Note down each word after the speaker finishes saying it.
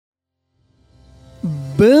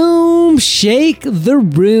Boom! Shake the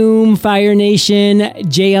room, Fire Nation.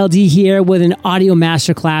 JLD here with an audio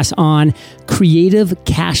masterclass on creative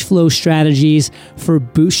cash flow strategies for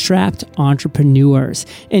bootstrapped entrepreneurs.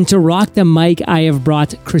 And to rock the mic, I have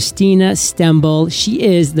brought Christina Stembel. She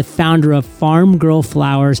is the founder of Farm Girl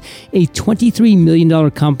Flowers, a $23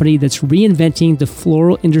 million company that's reinventing the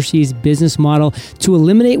floral industry's business model to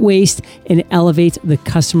eliminate waste and elevate the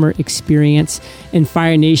customer experience. In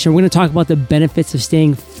Fire Nation, we're going to talk about the benefits of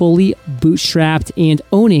staying fully bootstrapped and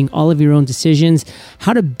owning all of your own decisions,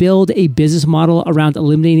 how to build a business model around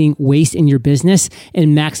eliminating waste in your business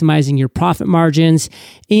and maximizing your profit margins.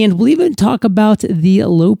 And we'll even talk about the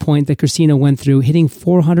low point that Christina went through, hitting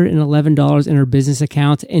 $411 in her business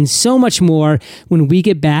account, and so much more when we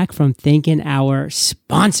get back from thanking our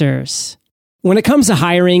sponsors. When it comes to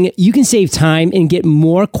hiring, you can save time and get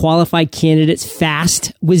more qualified candidates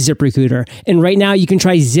fast with ZipRecruiter. And right now you can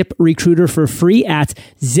try ZipRecruiter for free at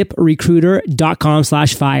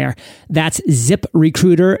ziprecruiter.com/fire. That's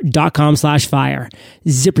ziprecruiter.com/fire.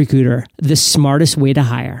 ZipRecruiter, the smartest way to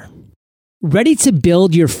hire. Ready to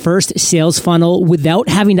build your first sales funnel without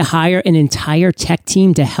having to hire an entire tech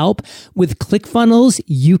team to help? With ClickFunnels,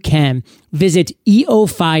 you can. Visit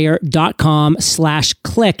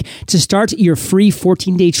eofire.com/click to start your free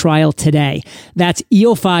 14-day trial today. That's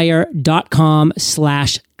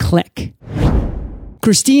eofire.com/click.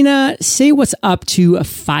 Christina, say what's up to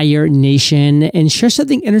Fire Nation and share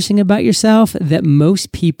something interesting about yourself that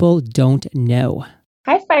most people don't know.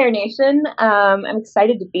 Hi, Fire Nation. I'm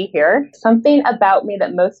excited to be here. Something about me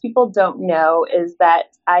that most people don't know is that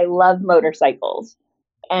I love motorcycles.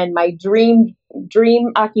 And my dream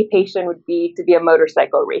occupation would be to be a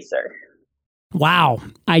motorcycle racer. Wow.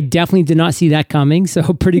 I definitely did not see that coming. So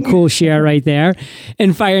pretty cool share right there.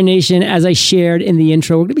 And Fire Nation, as I shared in the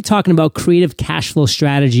intro, we're going to be talking about creative cash flow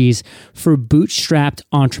strategies for bootstrapped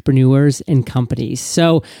entrepreneurs and companies.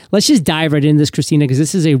 So let's just dive right into this, Christina, because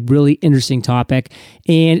this is a really interesting topic.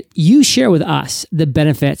 And you share with us the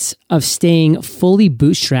benefits of staying fully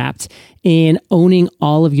bootstrapped and owning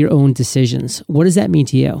all of your own decisions. What does that mean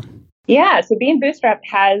to you? Yeah, so being bootstrapped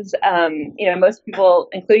has, most people,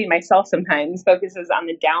 including myself sometimes, focuses on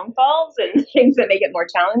the downfalls and things that make it more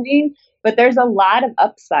challenging. But there's a lot of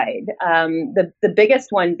upside. The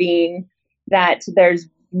biggest one being that there's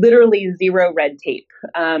literally zero red tape.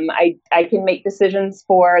 I can make decisions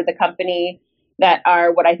for the company that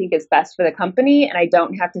are what I think is best for the company, and I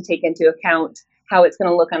don't have to take into account how it's going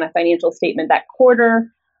to look on a financial statement that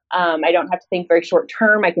quarter. I don't have to think very short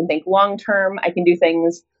term. I can think long term. I can do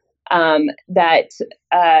things that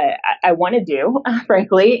I want to do,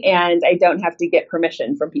 frankly, and I don't have to get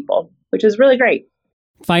permission from people, which is really great.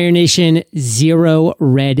 Fire Nation, zero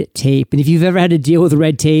red tape. And if you've ever had to deal with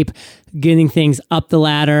red tape, getting things up the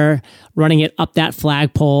ladder, running it up that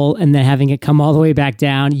flagpole, and then having it come all the way back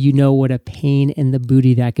down, you know what a pain in the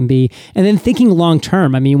booty that can be. And then thinking long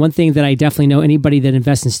term. I mean, one thing that I definitely know, anybody that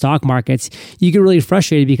invests in stock markets, you get really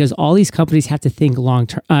frustrated because all these companies have to think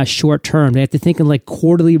short term. They have to think in like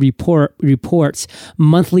quarterly reports,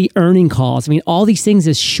 monthly earning calls. I mean, all these things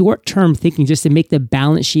is short term thinking just to make the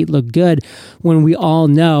balance sheet look good, when we all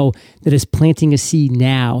know that it's planting a seed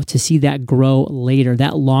now to see that grow later.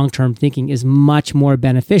 That long term thinking is much more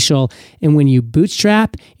beneficial. And when you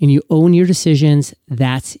bootstrap and you own your decisions,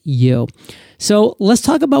 that's you. So let's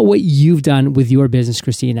talk about what you've done with your business,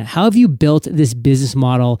 Christina. How have you built this business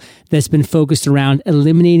model that's been focused around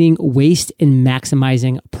eliminating waste and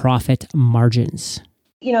maximizing profit margins?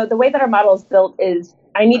 You know, the way that our model is built is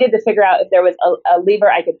I needed to figure out if there was a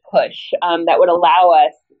lever I could push that would allow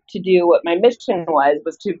us to do what my mission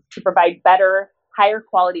was to provide better, higher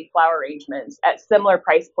quality flower arrangements at similar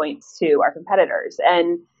price points to our competitors.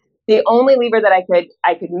 And the only lever that I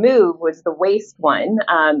could move was the waste one.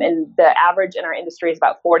 And the average in our industry is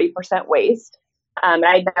about 40% waste. And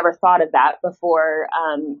I'd never thought of that before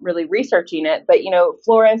really researching it. But, you know,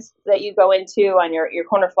 florists that you go into on your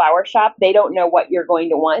corner flower shop, they don't know what you're going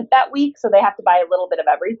to want that week. So they have to buy a little bit of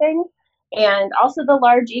everything. And also the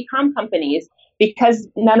large e-com companies, because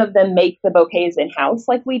none of them make the bouquets in-house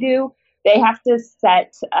like we do, they have to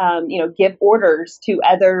give orders to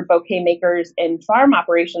other bouquet makers and farm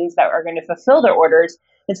operations that are going to fulfill their orders.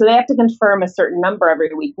 And so they have to confirm a certain number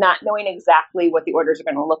every week, not knowing exactly what the orders are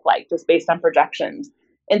going to look like, just based on projections.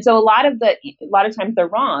 And so a lot of times they're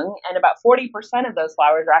wrong, and about 40% of those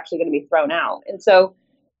flowers are actually going to be thrown out. And so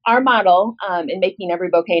our model in making every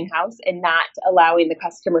bouquet in-house and not allowing the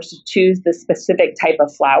customers to choose the specific type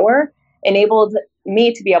of flower enabled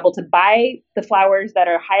me to be able to buy the flowers that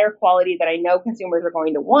are higher quality that I know consumers are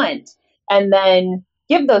going to want, and then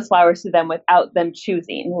give those flowers to them without them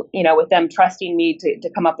choosing, with them trusting me to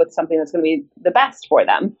come up with something that's going to be the best for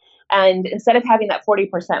them. And instead of having that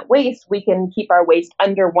 40% waste, we can keep our waste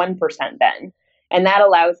under 1% then. And that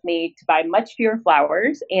allows me to buy much fewer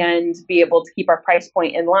flowers and be able to keep our price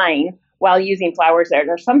point in line while using flowers that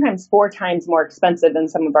are sometimes 4 times more expensive than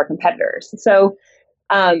some of our competitors. So,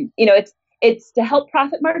 it's to help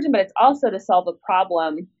profit margin, but it's also to solve a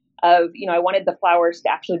problem of, I wanted the flowers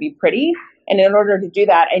to actually be pretty. And in order to do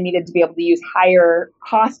that, I needed to be able to use higher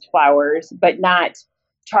cost flowers, but not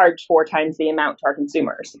charge 4 times the amount to our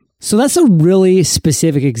consumers. So that's a really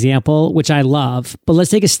specific example, which I love. But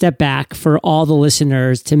let's take a step back for all the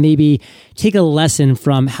listeners to maybe take a lesson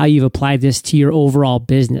from how you've applied this to your overall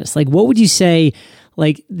business. Like, what would you say,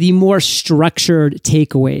 like the more structured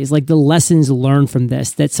takeaways, like the lessons learned from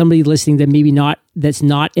this that somebody listening that that's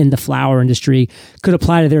not in the flower industry could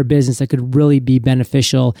apply to their business that could really be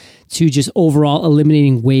beneficial to just overall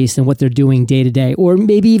eliminating waste and what they're doing day to day, or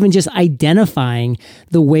maybe even just identifying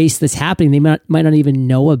the waste that's happening they might not even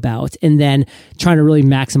know about, and then trying to really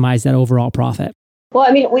maximize that overall profit? Well,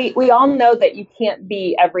 I mean, we all know that you can't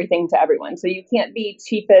be everything to everyone. So you can't be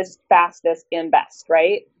cheapest, fastest, and best,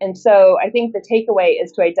 right? And so I think the takeaway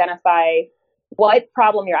is to identify what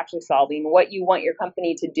problem you're actually solving, what you want your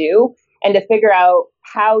company to do, and to figure out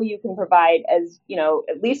how you can provide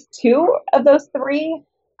at least 2 of those 3,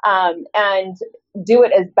 and do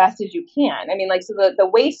it as best as you can. I mean, so the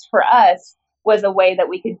waste for us was a way that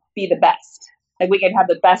we could be the best. Like, we could have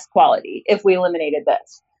the best quality if we eliminated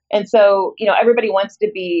this. And so, everybody wants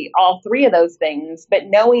to be all 3 of those things, but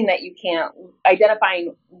knowing that you can't,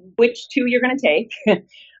 identifying which 2 you're going to take,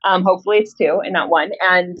 hopefully it's 2 and not 1,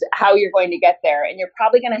 and how you're going to get there. And you're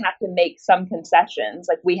probably going to have to make some concessions.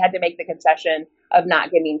 Like, we had to make the concession of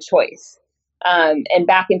not giving choice. And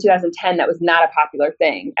back in 2010, that was not a popular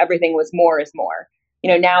thing. Everything was more is more.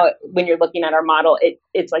 Now when you're looking at our model,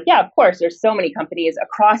 it's like, yeah, of course, there's so many companies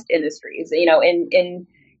across industries, in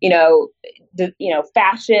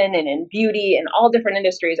fashion and in beauty and all different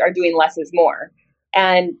industries are doing less is more.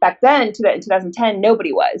 And back then, in 2010,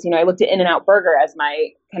 nobody was. I looked at In-N-Out Burger as my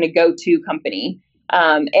kind of go-to company.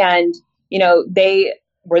 And they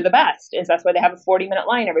were the best. And so that's why they have a 40-minute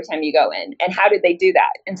line every time you go in. And how did they do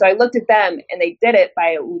that? And so I looked at them, and they did it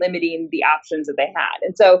by limiting the options that they had.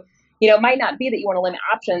 And so, it might not be that you want to limit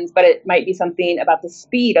options, but it might be something about the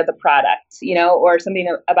speed of the product, or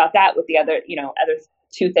something about that with the other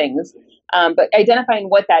 2 things. But identifying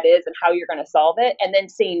what that is and how you're going to solve it, and then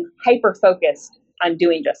staying hyper-focused on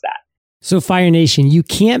doing just that. So Fire Nation, you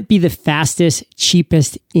can't be the fastest,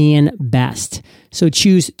 cheapest, and best. So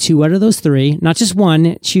choose 2 out of those 3, not just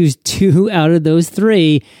 1, choose 2 out of those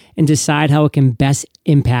 3 and decide how it can best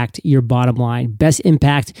impact your bottom line, best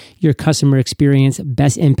impact your customer experience,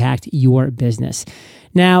 best impact your business.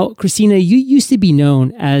 Now, Christina, you used to be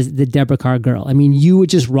known as the debit card girl. I mean, you would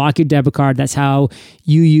just rock your debit card. That's how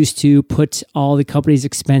you used to put all the company's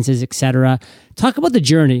expenses, etc. Talk about the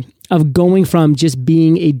journey of going from just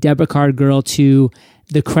being a debit card girl to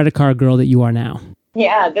the credit card girl that you are now.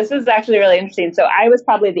 Yeah, this is actually really interesting. So I was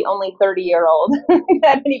probably the only 30-year-old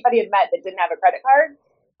that anybody had met that didn't have a credit card.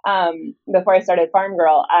 Before I started Farm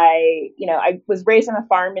Girl, I was raised on a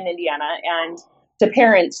farm in Indiana, and to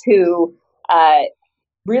parents who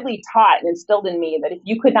really taught and instilled in me that if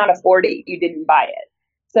you could not afford it, you didn't buy it.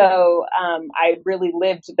 So I really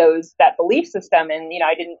lived that belief system, and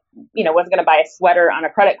I didn't, wasn't going to buy a sweater on a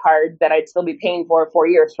credit card that I'd still be paying for 4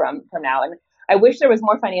 years from now. And I wish there was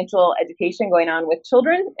more financial education going on with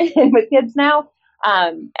children and with kids now,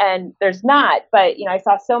 and there's not. But I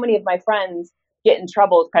saw so many of my friends get in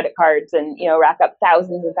trouble with credit cards and rack up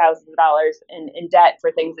thousands and thousands of dollars in debt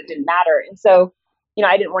for things that didn't matter. And so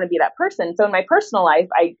I didn't want to be that person. So in my personal life,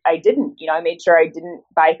 I didn't, I made sure I didn't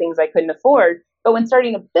buy things I couldn't afford. But when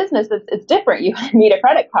starting a business, it's different. You need a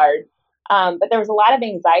credit card. But there was a lot of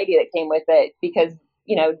anxiety that came with it because,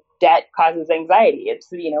 debt causes anxiety. It's,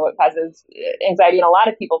 it causes anxiety in a lot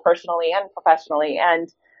of people personally and professionally. And,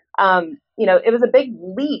 it was a big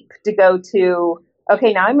leap to go to,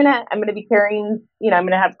 okay, now I'm going to be carrying, I'm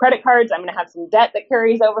going to have credit cards. I'm going to have some debt that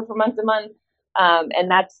carries over for month to month.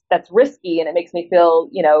 And that's risky. And it makes me feel,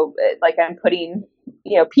 like I'm putting,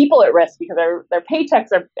 people at risk because their paychecks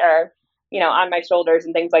are on my shoulders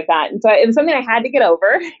and things like that. And so it was something I had to get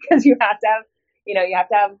over because you have to have,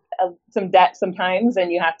 some debt sometimes,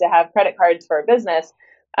 and you have to have credit cards for a business.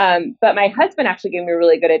 But my husband actually gave me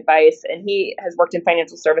really good advice, and he has worked in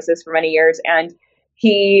financial services for many years. And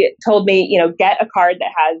he told me, get a card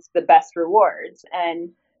that has the best rewards. And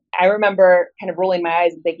I remember kind of rolling my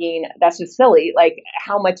eyes and thinking, that's just silly. Like,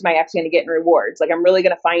 how much am I actually going to get in rewards? Like, I'm really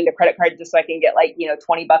going to find a credit card just so I can get like,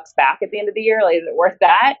 $20 back at the end of the year. Like, is it worth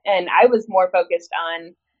that? And I was more focused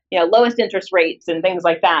on, lowest interest rates and things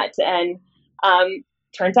like that. And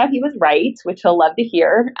turns out he was right, which he'll love to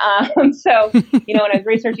hear. So, when I was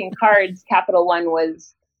researching cards, Capital One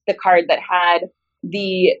was the card that had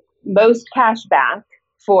the most cash back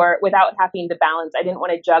for without having to balance. I didn't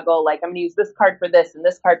want to juggle, like, I'm going to use this card for this and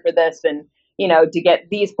this card for this, and to get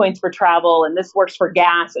these points for travel, and this works for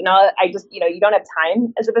gas. And all, I just, you don't have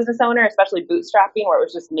time as a business owner, especially bootstrapping where it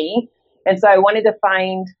was just me. And so I wanted to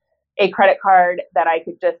find a credit card that I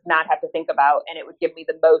could just not have to think about, and it would give me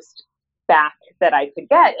the most back that I could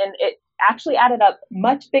get. And it actually added up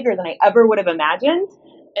much bigger than I ever would have imagined.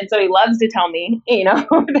 And so he loves to tell me,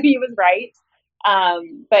 that he was right.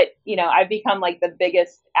 But I've become like the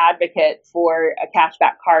biggest advocate for a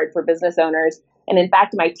cashback card for business owners. And in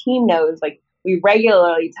fact, my team knows, like, we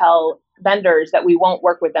regularly tell vendors that we won't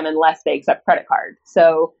work with them unless they accept credit cards.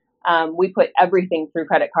 So we put everything through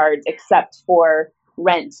credit cards except for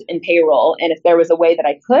rent and payroll. And if there was a way that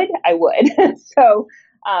I could, I would. So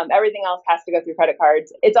everything else has to go through credit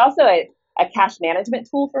cards. It's also a cash management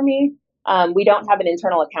tool for me. We don't have an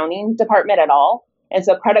internal accounting department at all. And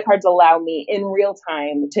so credit cards allow me in real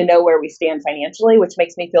time to know where we stand financially, which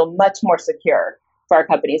makes me feel much more secure for our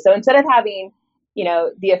company. So instead of having,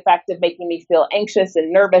 the effect of making me feel anxious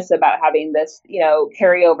and nervous about having this,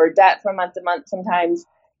 carryover debt from month to month, sometimes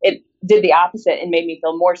it did the opposite and made me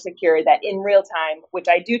feel more secure that in real time, which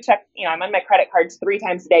I do check, I'm on my credit cards 3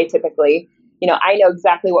 times a day typically. I know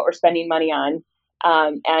exactly what we're spending money on.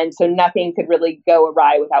 And so nothing could really go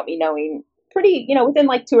awry without me knowing within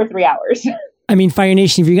like 2 or 3 hours. I mean, Fire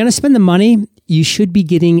Nation, if you're going to spend the money, you should be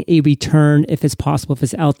getting a return if it's possible, if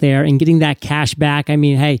it's out there, and getting that cash back. I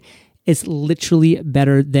mean, hey, it's literally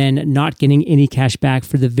better than not getting any cash back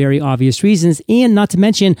for the very obvious reasons. And not to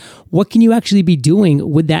mention, what can you actually be doing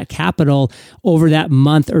with that capital over that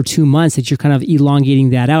month or 2 months that you're kind of elongating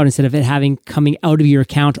that out instead of it having coming out of your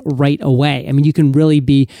account right away? I mean, you can really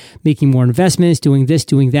be making more investments, doing this,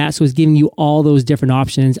 doing that. So it's giving you all those different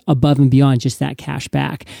options above and beyond just that cash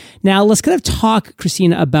back. Now, let's kind of talk,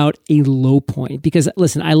 Christina, about a low point, because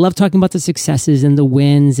listen, I love talking about the successes and the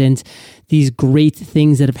wins and these great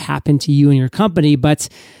things that have happened to you and your company, but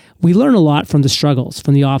we learn a lot from the struggles,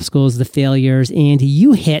 from the obstacles, the failures, and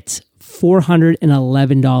you hit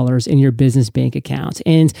 $411 in your business bank account.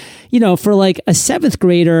 And, for like a 7th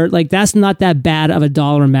grader, like that's not that bad of a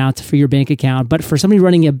dollar amount for your bank account. But for somebody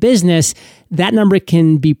running a business, that number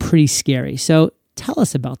can be pretty scary. So tell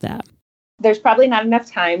us about that. There's probably not enough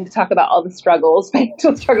time to talk about all the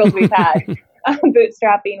financial struggles we've had.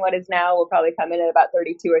 Bootstrapping what is now will probably come in at about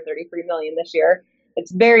 32 or 33 million this year.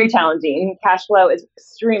 It's very challenging. Cash flow is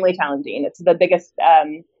extremely challenging. It's the biggest,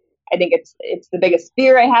 I think it's the biggest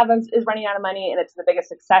fear I have is running out of money. And it's the biggest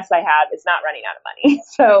success I have is not running out of money.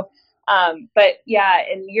 So, but yeah,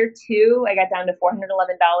 in year 2, I got down to $411.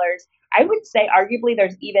 I would say arguably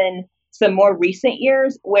there's even some more recent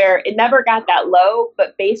years where it never got that low,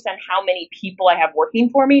 but based on how many people I have working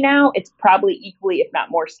for me now, it's probably equally, if not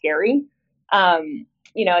more scary.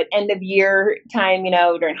 At end of year time,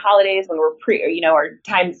 during holidays when we're or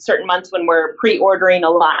certain months when we're pre-ordering a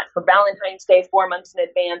lot for Valentine's Day, 4 months in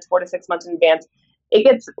advance, 4 to 6 months in advance, it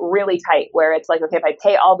gets really tight where it's like, okay, if I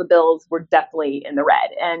pay all the bills, we're definitely in the red.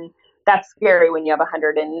 And that's scary when you have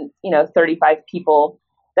 135 people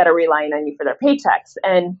that are relying on you for their paychecks.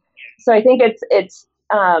 And so I think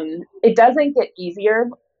it doesn't get easier,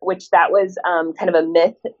 which that was kind of a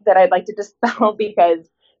myth that I'd like to dispel because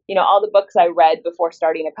all the books I read before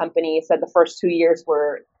starting a company said the first 2 years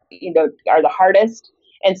are the hardest.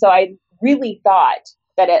 And so I really thought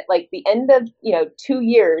that at like the end of, 2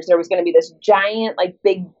 years, there was going to be this giant, like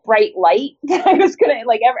big bright light that I was going to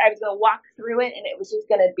I was going to walk through it and it was just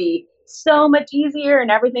going to be so much easier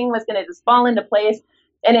and everything was going to just fall into place.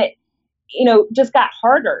 And it, just got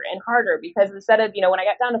harder and harder because instead of, when I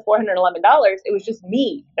got down to $411, it was just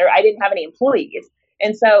me there. I didn't have any employees.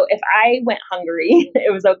 And so if I went hungry,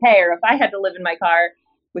 it was okay. Or if I had to live in my car,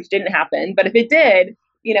 which didn't happen, but if it did,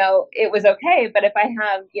 it was okay. But if I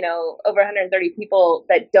have, over 130 people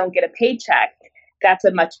that don't get a paycheck, that's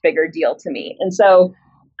a much bigger deal to me. And so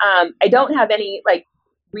I don't have any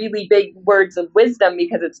really big words of wisdom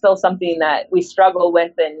because it's still something that we struggle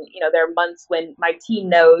with. And, there are months when my team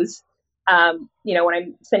knows, when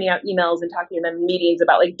I'm sending out emails and talking to them in meetings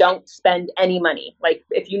about don't spend any money. Like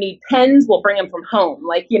if you need pens, we'll bring them from home.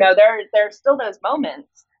 There are still those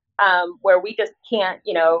moments where we just can't,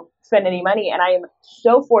 spend any money. And I am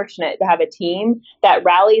so fortunate to have a team that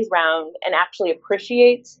rallies around and actually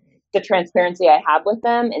appreciates the transparency I have with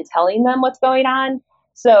them and telling them what's going on.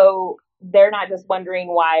 So they're not just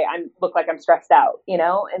wondering why I look like I'm stressed out,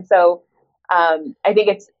 And so I think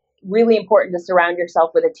it's really important to surround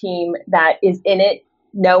yourself with a team that is in it,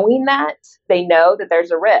 knowing that they know that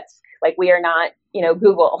there's a risk. Like we are not,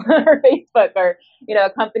 Google or Facebook or, a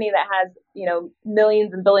company that has,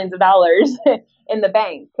 millions and billions of dollars in the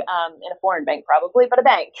bank, in a foreign bank probably, but a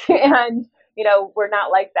bank. And, we're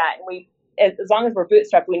not like that. And as long as we're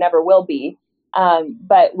bootstrapped, we never will be.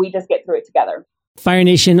 But we just get through it together. Fire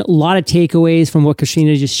Nation, a lot of takeaways from what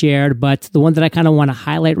Christina just shared, but the one that I kind of want to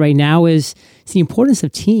highlight right now is the importance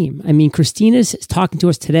of team. I mean, Christina's talking to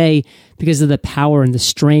us today because of the power and the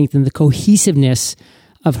strength and the cohesiveness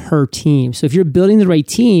of her team. So if you're building the right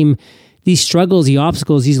team, these struggles, the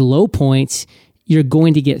obstacles, these low points, you're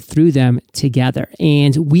going to get through them together.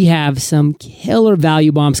 And we have some killer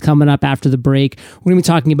value bombs coming up after the break. We're going to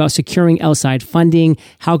be talking about securing outside funding,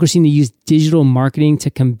 how Christina used digital marketing to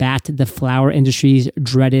combat the flower industry's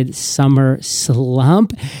dreaded summer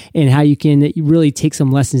slump, and how you can really take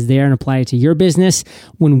some lessons there and apply it to your business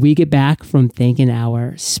when we get back from thanking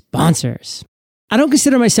our sponsors. I don't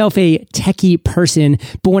consider myself a techie person,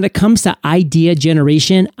 but when it comes to idea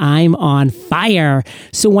generation, I'm on fire.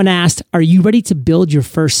 So when asked, are you ready to build your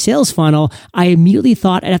first sales funnel? I immediately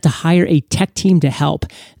thought I'd have to hire a tech team to help.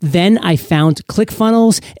 Then I found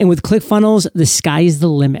ClickFunnels, and with ClickFunnels, the sky is the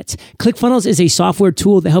limit. ClickFunnels is a software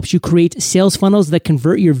tool that helps you create sales funnels that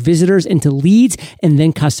convert your visitors into leads and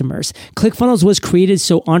then customers. ClickFunnels was created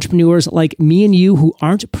so entrepreneurs like me and you who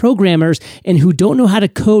aren't programmers and who don't know how to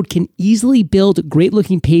code can easily build great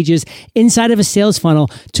looking pages inside of a sales funnel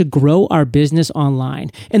to grow our business online.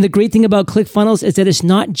 And the great thing about ClickFunnels is that it's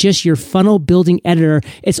not just your funnel building editor.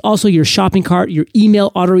 It's also your shopping cart, your email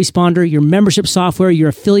autoresponder, your membership software, your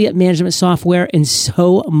affiliate management software, and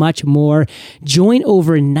so much more. Join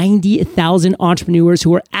over 90,000 entrepreneurs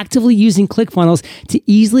who are actively using ClickFunnels to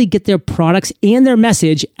easily get their products and their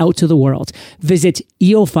message out to the world. Visit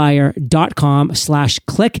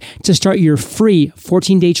eofire.com/click to start your free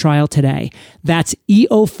 14-day trial today. That's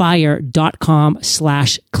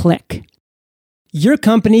eofire.com/click. Your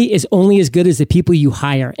company is only as good as the people you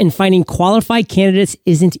hire, and finding qualified candidates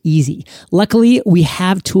isn't easy. Luckily, we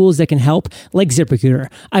have tools that can help, like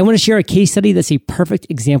ZipRecruiter. I want to share a case study that's a perfect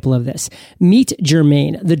example of this. Meet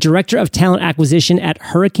Jermaine, the director of talent acquisition at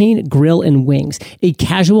Hurricane Grill and Wings, a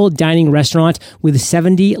casual dining restaurant with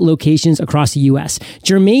 70 locations across the U.S.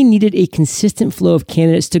 Jermaine needed a consistent flow of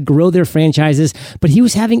candidates to grow their franchises, but he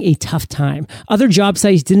was having a tough time. Other job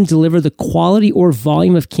sites didn't deliver the quality or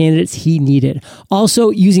volume of candidates he needed. Also,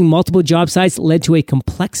 using multiple job sites led to a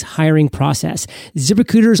complex hiring process.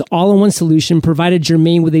 ZipRecruiter's all-in-one solution provided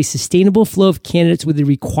Jermaine with a sustainable flow of candidates with the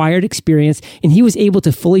required experience, and he was able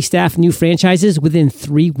to fully staff new franchises within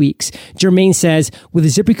 3 weeks. Jermaine says, with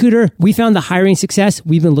ZipRecruiter, we found the hiring success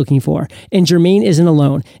we've been looking for. And Jermaine isn't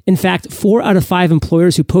alone. In fact, 4 out of 5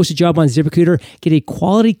 employers who post a job on ZipRecruiter get a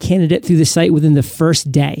quality candidate through the site within the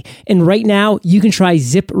first day. And right now, you can try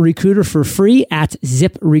ZipRecruiter for free at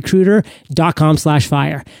ziprecruiter.com/fire.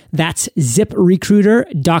 That's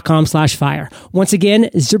ziprecruiter.com/fire. Once again,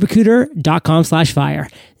 ziprecruiter.com/fire.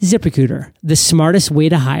 ZipRecruiter, the smartest way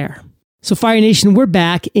to hire. So Fire Nation, we're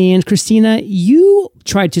back. And Christina, you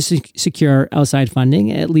tried to secure outside funding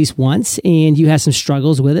at least once, and you had some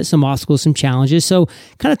struggles with it, some obstacles, some challenges. So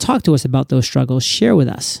kind of talk to us about those struggles. Share with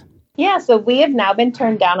us. Yeah, so we have now been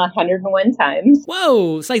turned down 101 times.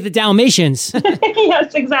 Whoa, it's like the Dalmatians.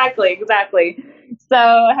 Yes, exactly. So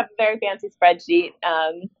I have a very fancy spreadsheet.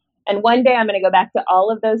 And one day I'm going to go back to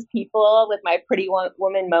all of those people with my pretty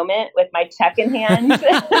woman moment with my check in hand.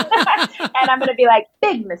 And I'm going to be like,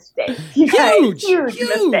 big mistake. Huge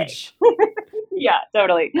mistake. Yeah,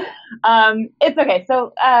 totally. It's okay.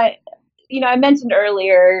 So, I mentioned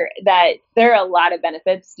earlier that there are a lot of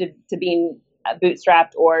benefits to being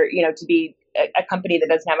bootstrapped or, to be a company that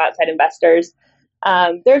doesn't have outside investors.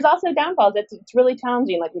 There's also downfalls. It's really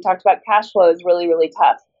challenging. Like we talked about, cash flow is really, really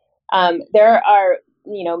tough. There are,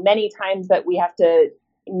 many times that we have to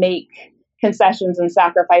make concessions and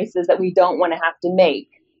sacrifices that we don't want to have to make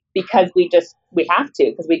because we have to,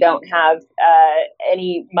 because we don't have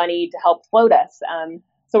any money to help float us.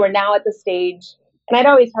 So we're now at the stage, and I'd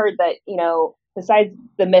always heard that, besides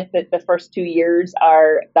the myth that the first 2 years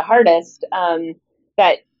are the hardest,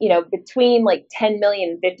 that, between like 10 million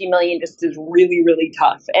and 50 million just is really, really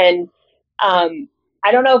tough. And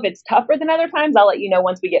I don't know if it's tougher than other times. I'll let you know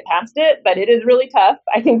once we get past it, but it is really tough.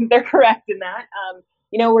 I think that they're correct in that.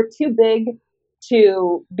 We're too big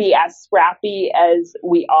to be as scrappy as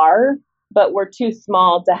we are. but we're too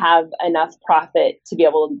small to have enough profit to be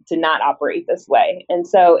able to not operate this way. And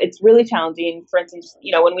so it's really challenging. For instance,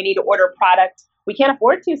 when we need to order product, we can't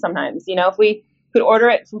afford to sometimes. If we could order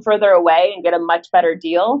it from further away and get a much better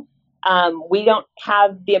deal, we don't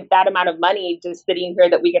have that amount of money just sitting here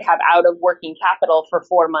that we could have out of working capital for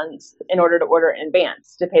 4 months in order to order in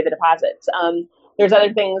advance to pay the deposits. There's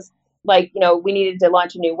other things like, we needed to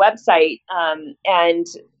launch a new website. And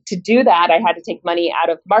to do that, I had to take money out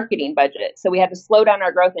of marketing budget. So we had to slow down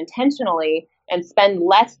our growth intentionally and spend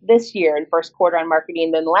less this year in first quarter on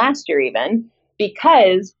marketing than last year even,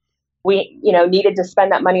 because we, needed to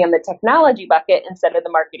spend that money on the technology bucket instead of the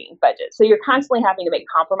marketing budget. So you're constantly having to make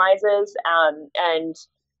compromises and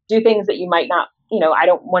do things that you might not, I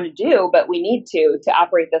don't want to do, but we need to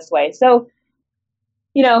operate this way. So,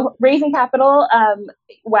 raising capital,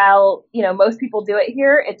 while, most people do it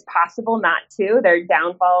here, it's possible not to. There are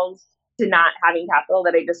downfalls to not having capital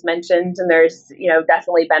that I just mentioned. And there's,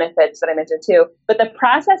 definitely benefits that I mentioned too. But the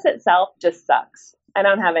process itself just sucks. I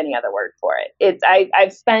don't have any other word for it.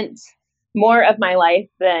 I've spent more of my life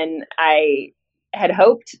than I had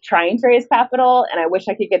hoped trying to raise capital, and I wish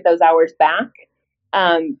I could get those hours back,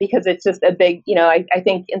 because it's just a big, I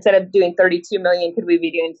think instead of doing 32 million, could we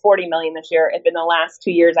be doing 40 million this year if in the last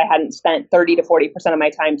 2 years I hadn't spent 30 to 40% of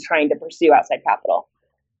my time trying to pursue outside capital.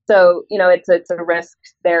 So, it's a risk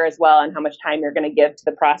there as well, and how much time you're going to give to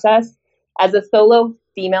the process. As a solo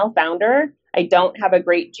female founder, I don't have a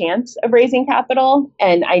great chance of raising capital,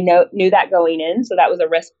 and I knew that going in, so that was a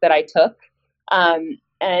risk that I took.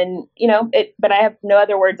 But I have no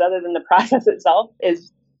other words other than the process itself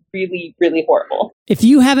is really, really horrible. If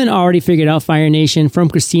you haven't already figured out, Fire Nation, from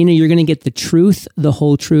Christina, you're going to get the truth, the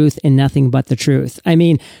whole truth, and nothing but the truth. I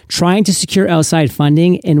mean, trying to secure outside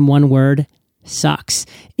funding, in one word, sucks.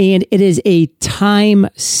 And it is a time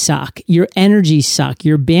suck. Your energy suck.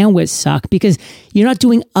 Your bandwidth suck, because you're not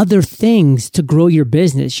doing other things to grow your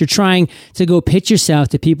business. You're trying to go pitch yourself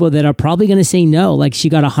to people that are probably going to say no, like she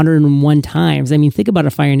got 101 times. I mean, think about it,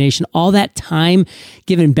 Fire Nation. All that time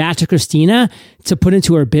given back to Christina to put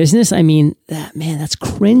into her business. I mean, man, that's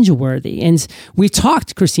cringeworthy. And we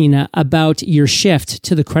talked, Christina, about your shift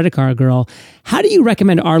to the credit card girl. How do you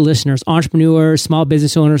recommend our listeners, entrepreneurs, small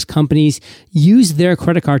business owners, companies, use their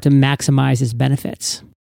credit card to maximize its benefits?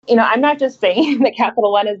 I'm not just saying that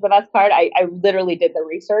Capital One is the best card. I literally did the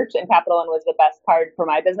research, and Capital One was the best card for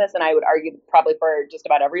my business. And I would argue probably for just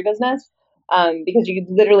about every business, because you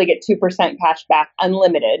could literally get 2% cash back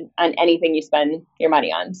unlimited on anything you spend your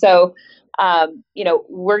money on. So,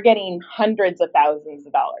 we're getting hundreds of thousands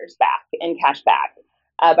of dollars back in cash back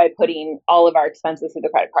by putting all of our expenses through the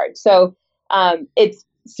credit card. So it's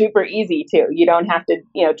super easy too. You don't have to,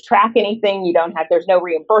 track anything. There's no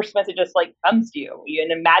reimbursements. It just comes to you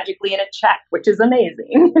and magically in a check, which is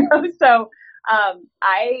amazing. So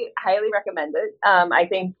I highly recommend it. I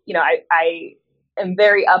think, I am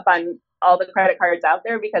very up on all the credit cards out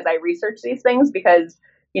there because I research these things because,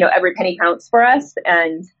 every penny counts for us.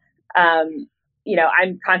 And,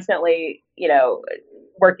 I'm constantly,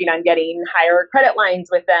 working on getting higher credit lines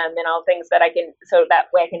with them and all things that I can, so that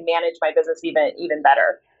way I can manage my business even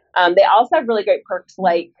better. They also have really great perks,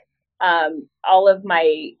 like all of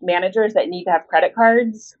my managers that need to have credit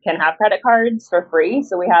cards can have credit cards for free.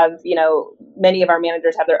 So we have, many of our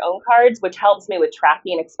managers have their own cards, which helps me with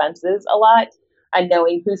tracking expenses a lot and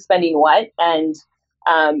knowing who's spending what, and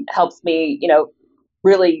helps me,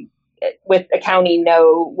 really with accounting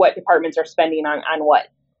know what departments are spending on what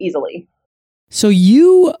easily. So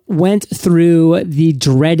you went through the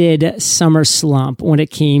dreaded summer slump when it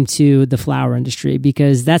came to the flower industry,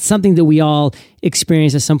 because that's something that we all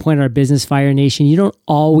experience at some point in our business, Fire Nation. You don't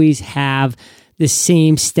always have the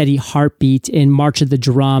same steady heartbeat and march of the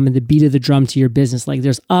drum and the beat of the drum to your business. Like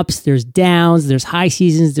there's ups, there's downs, there's high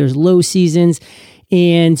seasons, there's low seasons.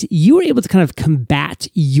 And you were able to kind of combat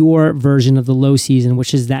your version of the low season,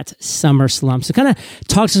 which is that summer slump. So kind of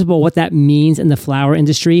talk to us about what that means in the flower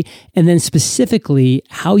industry, and then specifically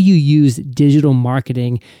how you use digital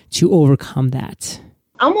marketing to overcome that.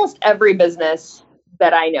 Almost every business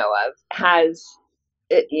that I know of has,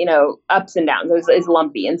 ups and downs. Is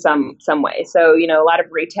lumpy in some way. So, a lot of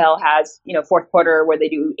retail has, fourth quarter where they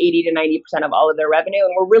do 80 to 90% of all of their revenue.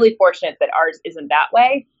 And we're really fortunate that ours isn't that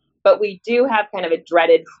way. But we do have kind of a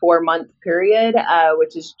dreaded 4-month period,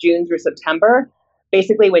 which is June through September,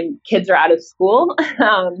 basically when kids are out of school.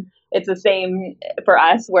 It's the same for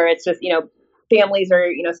us, where it's just, families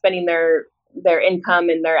are, spending their income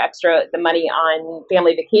and the money on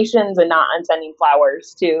family vacations and not on sending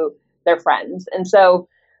flowers to their friends. And so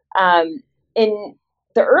in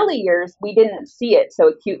the early years, we didn't see it so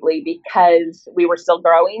acutely because we were still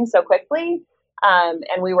growing so quickly.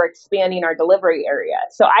 And we were expanding our delivery area.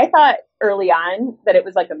 So I thought early on that it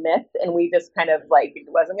was like a myth and we just kind of like, it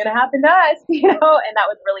wasn't going to happen to us, and that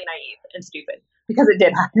was really naive and stupid because it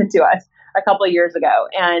did happen to us a couple of years ago.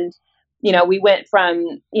 And, we went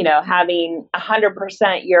from, having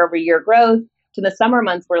 100% year over year growth to the summer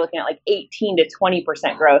months, we're looking at like 18 to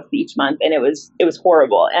 20% growth each month. And it was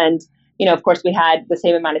horrible. And, of course we had the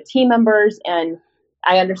same amount of team members, and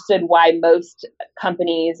I understood why most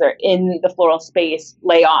companies are in the floral space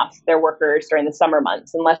lay off their workers during the summer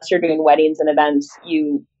months. Unless you're doing weddings and events,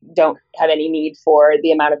 you don't have any need for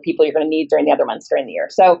the amount of people you're going to need during the other months during the year.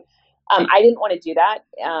 So I didn't want to do that.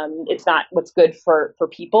 It's not what's good for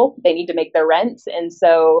people. They need to make their rent. And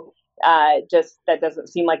so just that doesn't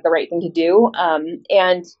seem like the right thing to do.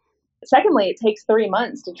 And secondly, it takes 3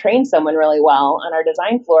 months to train someone really well on our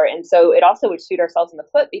design floor. And so it also would shoot ourselves in the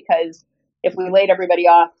foot because if we laid everybody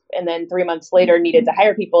off and then 3 months later needed to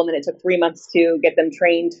hire people, and then it took 3 months to get them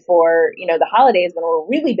trained for, the holidays when we're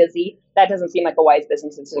really busy, that doesn't seem like a wise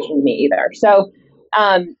business decision to me either. So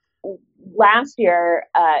last year,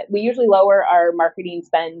 we usually lower our marketing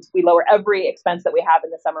spend. We lower every expense that we have in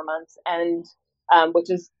the summer months, and which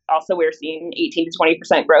is also we're seeing 18 to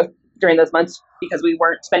 20% growth during those months because we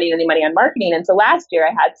weren't spending any money on marketing. And so last year I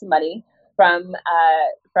had some money from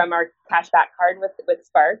our cashback card with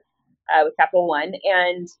Spark. With Capital One,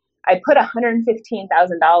 and I put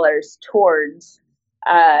 $115,000 towards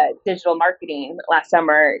digital marketing last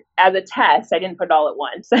summer as a test. I didn't put it all at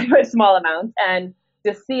once. I put small amounts and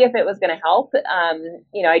to see if it was going to help. I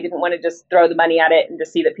didn't want to just throw the money at it and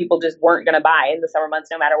just see that people just weren't going to buy in the summer months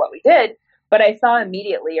no matter what we did. But I saw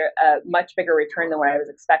immediately a much bigger return than what I was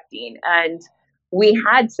expecting. And we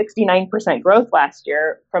had 69% growth last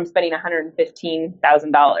year from spending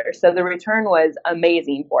 $115,000. So the return was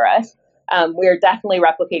amazing for us. We are definitely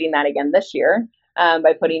replicating that again this year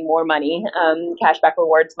by putting more money, cashback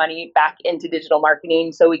rewards money back into digital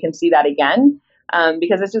marketing so we can see that again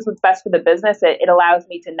because it's just what's best for the business. It allows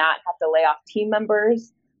me to not have to lay off team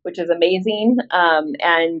members, which is amazing,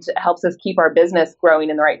 and helps us keep our business growing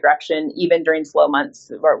in the right direction, even during slow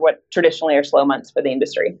months, or what traditionally are slow months for the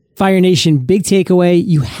industry. Fire Nation, big takeaway,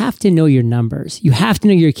 you have to know your numbers. You have to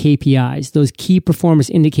know your KPIs, those key performance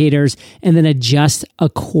indicators, and then adjust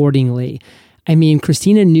accordingly. I mean,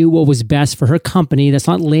 Christina knew what was best for her company. That's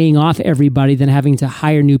not laying off everybody, then having to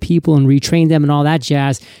hire new people and retrain them and all that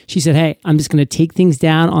jazz. She said, hey, I'm just going to take things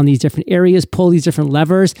down on these different areas, pull these different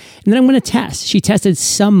levers, and then I'm going to test. She tested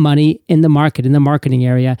some money in the marketing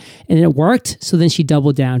area, and it worked. So then she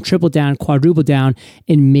doubled down, tripled down, quadrupled down,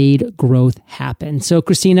 and made growth happen. So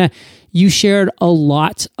Christina, you shared a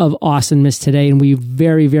lot of awesomeness today, and we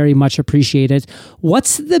very, very much appreciate it.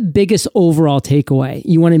 What's the biggest overall takeaway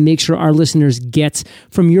you want to make sure our listeners get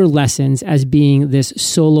from your lessons as being this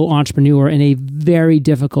solo entrepreneur in a very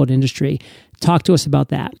difficult industry? Talk to us about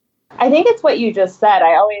that. I think it's what you just said.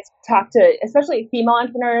 I always talk to, especially female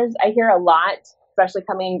entrepreneurs. I hear a lot, especially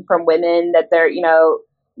coming from women, that they're,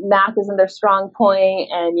 math isn't their strong point,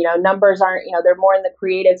 and, numbers aren't, they're more in the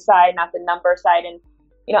creative side, not the number side. And,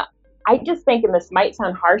 I just think, and this might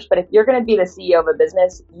sound harsh, but if you're going to be the CEO of a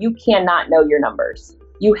business, you cannot know your numbers.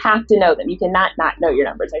 You have to know them. You cannot not know your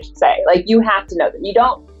numbers, I should say. Like, you have to know them.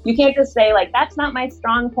 You can't just say, like, that's not my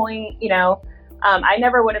strong point. I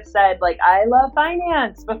never would have said, like, I love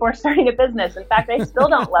finance before starting a business. In fact, I still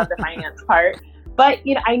don't love the finance part. But,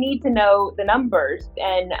 I need to know the numbers,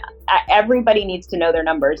 and everybody needs to know their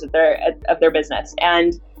numbers of their business.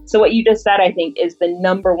 And so what you just said, I think, is the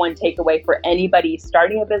number one takeaway for anybody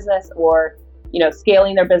starting a business or,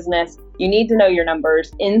 scaling their business. You need to know your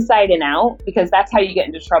numbers inside and out, because that's how you get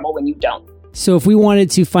into trouble when you don't. So if we wanted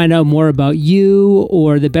to find out more about you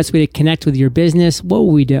or the best way to connect with your business, what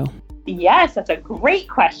would we do? Yes, that's a great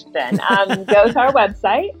question. Go to our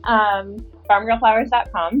website,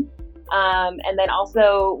 farmgirlflowers.com. And then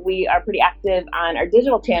also we are pretty active on our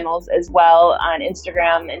digital channels as well on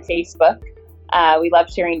Instagram and Facebook. We love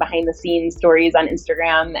sharing behind the scenes stories on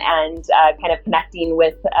Instagram and kind of connecting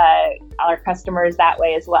with our customers that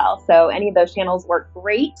way as well. So any of those channels work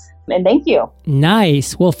great. And thank you.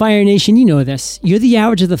 Nice. Well, Fire Nation, you know this. You're the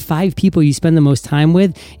average of the 5 people you spend the most time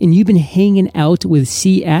with, and you've been hanging out with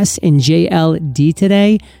CS and JLD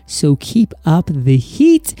today. So keep up the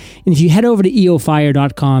heat. And if you head over to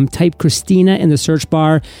eofire.com, type Christina in the search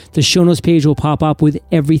bar, the show notes page will pop up with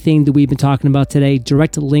everything that we've been talking about today.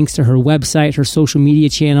 Direct links to her website, her social media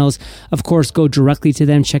channels. Of course, go directly to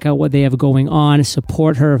them, check out what they have going on,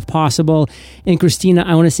 support her if possible. And Christina,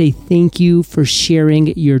 I want to say thank you for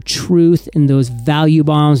sharing your truth and those value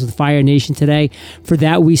bombs with Fire Nation today. For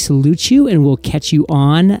that, we salute you and we'll catch you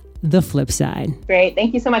on the flip side. Great.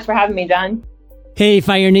 Thank you so much for having me, John. Hey,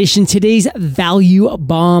 Fire Nation. Today's value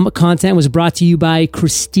bomb content was brought to you by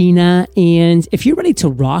Christina. And if you're ready to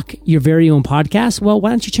rock your very own podcast, well, why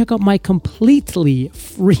don't you check out my completely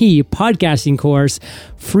free podcasting course,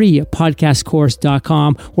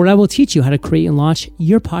 freepodcastcourse.com, where I will teach you how to create and launch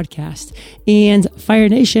your podcast. And Fire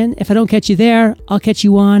Nation, if I don't catch you there, I'll catch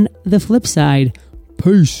you on the flip side.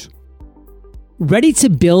 Peace. Ready to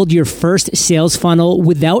build your first sales funnel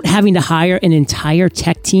without having to hire an entire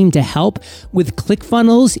tech team to help? With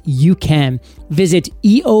ClickFunnels, you can. Visit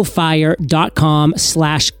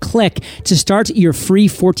eofire.com/click to start your free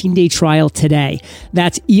 14-day trial today.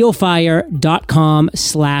 That's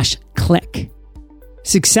eofire.com/click.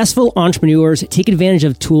 Successful entrepreneurs take advantage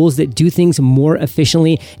of tools that do things more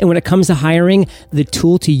efficiently. And when it comes to hiring, the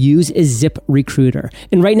tool to use is ZipRecruiter.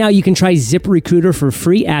 And right now you can try ZipRecruiter for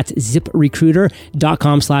free at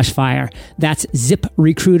ziprecruiter.com/fire. That's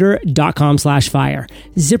ziprecruiter.com/fire.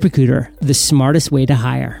 ZipRecruiter, the smartest way to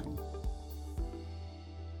hire.